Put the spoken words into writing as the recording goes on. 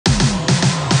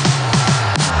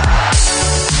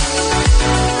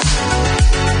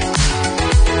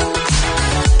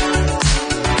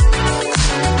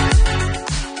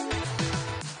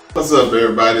What's up,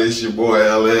 everybody? It's your boy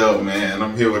LL, man.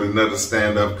 I'm here with another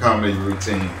stand-up comedy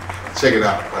routine. Check it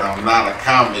out. But I'm not a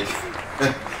comic,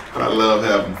 but I love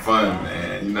having fun,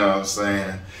 man. You know what I'm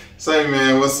saying? Say,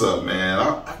 man, what's up, man?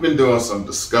 I've been doing some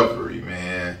discovery,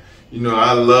 man. You know,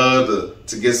 I love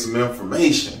to get some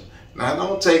information. Now,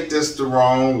 don't take this the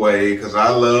wrong way, because I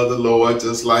love the Lord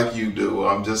just like you do.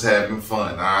 I'm just having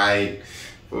fun, all right?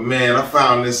 But, man, I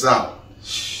found this out.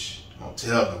 Shh, don't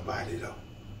tell nobody, though.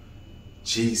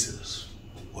 Jesus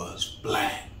was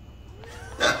black.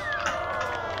 In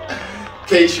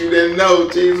case you didn't know,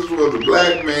 Jesus was a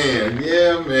black man.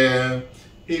 Yeah, man,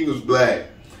 he was black.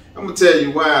 I'm going to tell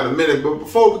you why in a minute, but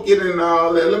before we get into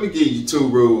all that, let me give you 2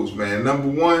 rules, man. Number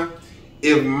 1,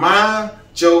 if my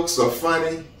jokes are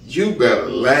funny, you better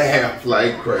laugh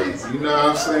like crazy. You know what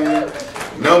I'm saying?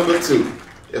 Number 2,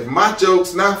 if my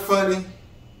joke's not funny,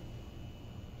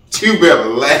 you better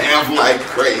laugh like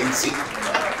crazy.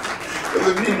 Because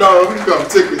if you don't, he's going to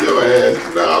tickle your ass.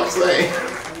 You know what I'm saying?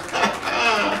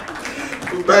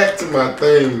 But back to my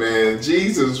thing, man.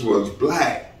 Jesus was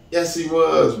black. Yes, he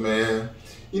was, man.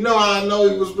 You know how I know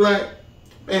he was black?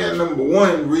 Man, number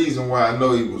 1 reason why I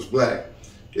know he was black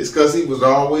is because he was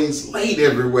always late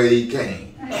everywhere he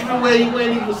came. Everywhere he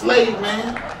went, he was late,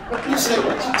 man. You say,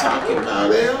 what you talking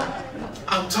about, El?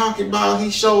 I'm talking about he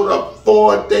showed up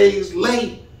 4 days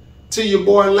late to your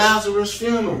boy Lazarus'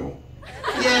 funeral.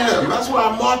 Yeah, that's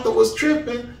why Martha was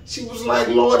tripping. She was like,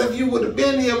 Lord, if you would have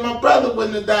been here, my brother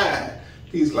wouldn't have died.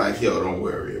 He's like, yo, don't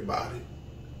worry about it.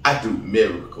 I do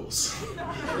miracles.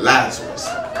 Lazarus,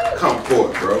 come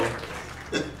forth, bro.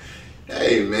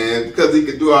 Hey, man, because he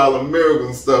could do all the miracles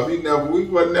and stuff, we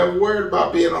wasn't never worried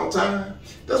about being on time.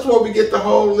 That's where we get the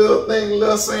whole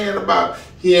little saying about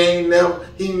he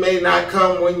may not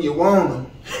come when you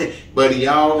want him, but he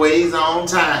always on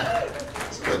time.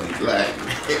 That's because he's black,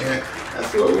 man.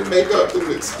 That's why we make up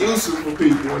them excuses for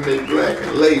people when they black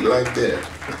and late like that.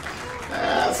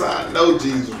 That's how I know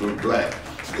Jesus was black.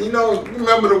 You know,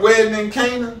 remember the wedding in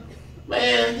Cana?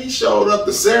 Man, he showed up,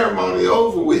 the ceremony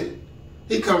over with.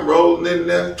 He come rolling in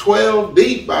there, 12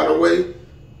 deep, by the way.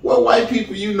 What white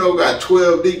people you know got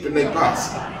 12 deep in their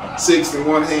posse? 6 in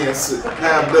one hand,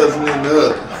 half dozen in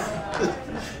the other.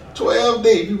 12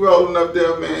 deep, he rolling up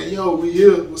there, man. Yo, we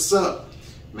here, what's up?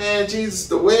 Man, Jesus,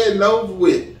 the wedding over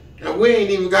with. And we ain't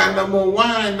even got no more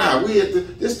wine now.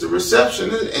 This the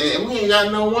reception, and we ain't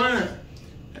got no wine.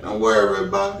 And don't worry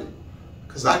about it,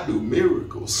 because I do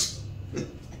miracles.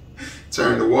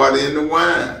 Turn the water into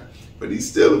wine. But he's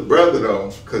still a brother,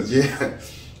 though, because, yeah,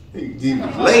 he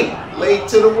was late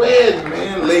to the wedding,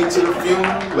 man. Late to the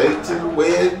funeral, late to the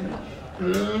wedding.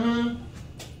 Mm-hmm.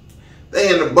 They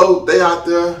in the boat, they out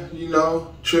there, you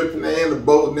know, tripping. They in the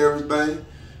boat and everything.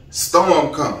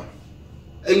 Storm come.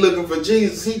 They looking for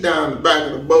Jesus. He down in the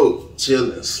back of the boat,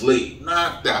 chilling, sleep,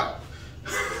 knocked out.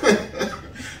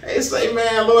 They say,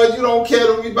 man, Lord, you don't care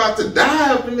that we about to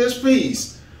die up in this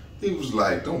piece. He was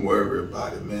like, don't worry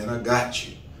about it, man. I got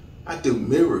you. I do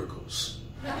miracles.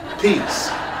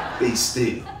 Peace. Be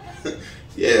still.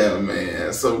 Yeah,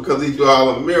 man. So because he do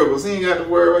all the miracles, he ain't got to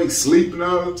worry about he's sleeping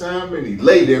all the time and he's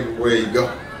late everywhere he go.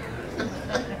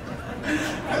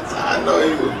 That's how I know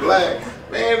he was black.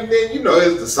 Man, and then, you know,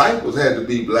 his disciples had to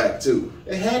be black, too.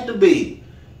 They had to be.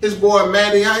 His boy,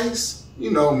 Matty Ice,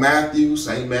 you know, Matthew,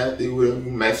 St.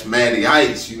 Matthew, that's Matty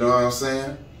Ice, you know what I'm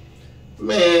saying?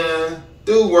 Man,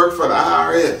 dude worked for the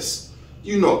IRS.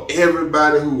 You know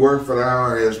everybody who worked for the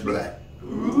IRS black.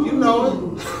 You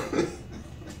know it.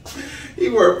 He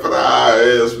worked for the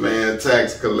IRS, man,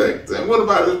 tax collector. And what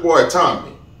about his boy,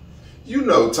 Tommy? You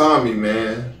know Tommy,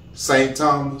 man. St.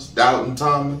 Thomas, Doubting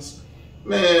Thomas.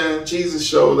 Man, Jesus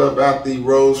showed up after he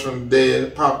rose from the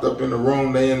dead, popped up in the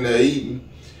room, they in there eating.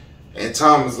 And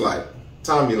Tommy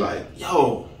like,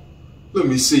 yo, let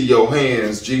me see your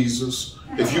hands, Jesus.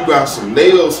 If you got some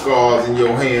nail scars in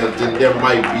your hands, then that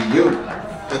might be you.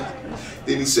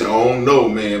 Then he said, oh no,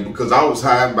 man, because I was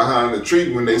hiding behind the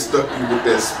tree when they stuck you with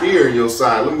that spear in your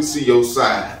side. Let me see your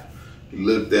side. He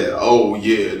looked at, oh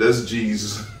yeah, that's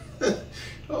Jesus.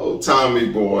 Oh, Tommy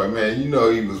boy, man, you know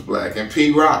he was black. And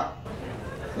P. Rock.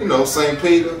 You know, St.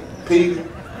 Peter,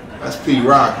 that's P.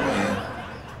 Rock, man.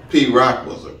 P. Rock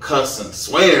was a cussing,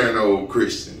 swearing old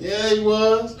Christian. Yeah, he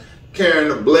was.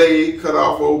 Carrying a blade, cut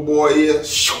off old boy ear.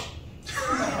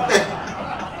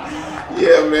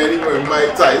 Yeah, man, he went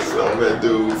Mike Tyson on that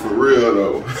dude, for real,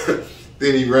 though.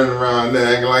 Then he running around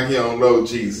there acting like he don't know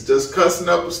Jesus, just cussing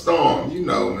up a storm. You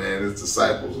know, man, his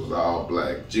disciples was all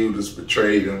black. Judas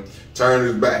betrayed him, turned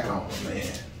his back on him,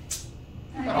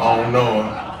 man. I don't know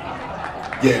him.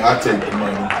 Yeah, I take the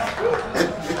money.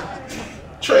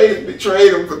 Trade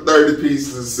him for 30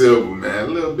 pieces of silver, man. A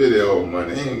little bit of old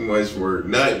money. Ain't much worth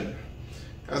nothing.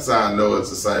 That's how I know his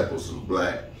disciples was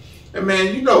black. And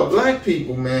man, you know, black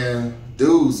people, man,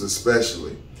 dudes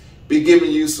especially, be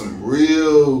giving you some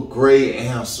real great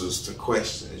answers to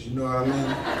questions. You know what I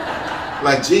mean?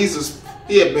 Like Jesus,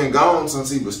 he had been gone since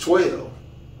he was 12.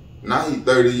 Now he's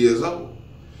 30 years old.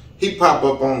 He pop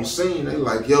up on the scene. They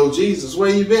like, yo, Jesus, where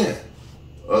you been?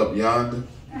 Up yonder.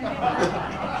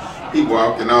 He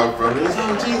walking off from it.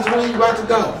 Oh, Jesus, where you about to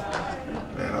go?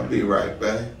 Man, I'll be right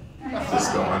back.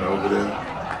 Just going over there.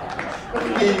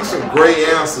 They give you some great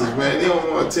answers, man. They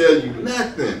don't want to tell you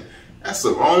nothing. That's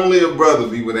only a brother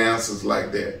be with answers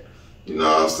like that. You know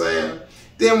what I'm saying?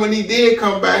 Then when he did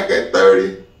come back at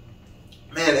 30,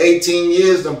 man, 18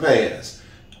 years done passed.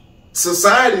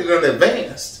 Society done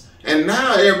advanced. And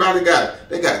now everybody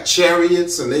got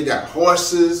chariots and they got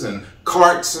horses and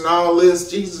carts and all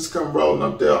this. Jesus come rolling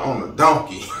up there on a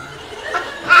donkey.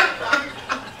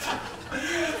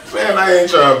 Man, I ain't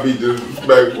trying to be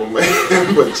disrespectful,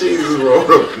 man, but Jesus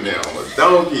rolled up in there on a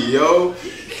donkey, yo.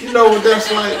 You know what that's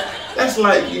like? That's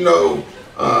like, you know,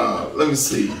 let me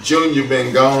see, Junior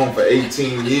been gone for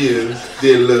 18 years,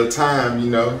 did a little time, you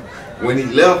know. When he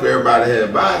left, everybody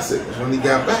had bicycles. When he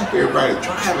got back, everybody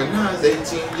driving. Now it's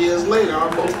 18 years later,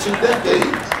 almost 2 decades.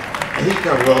 And he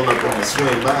come rolling up on a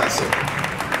swing bicycle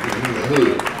in the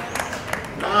hood.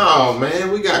 No,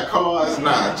 man, we got cars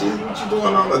now. Jesus, what you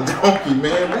doing on a donkey,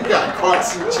 man? We got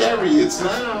carts and chariots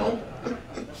now.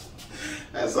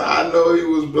 That's how I know he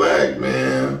was black,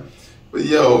 man. But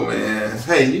yo, man,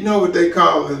 hey, you know what they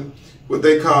calling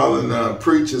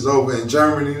preachers over in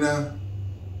Germany now?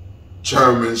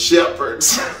 German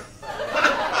shepherds.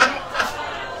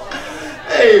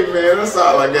 Hey, man, that's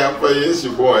all I got for you. It's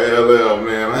your boy LL,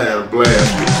 man. I had a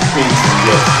blast with you. Peace and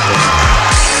love.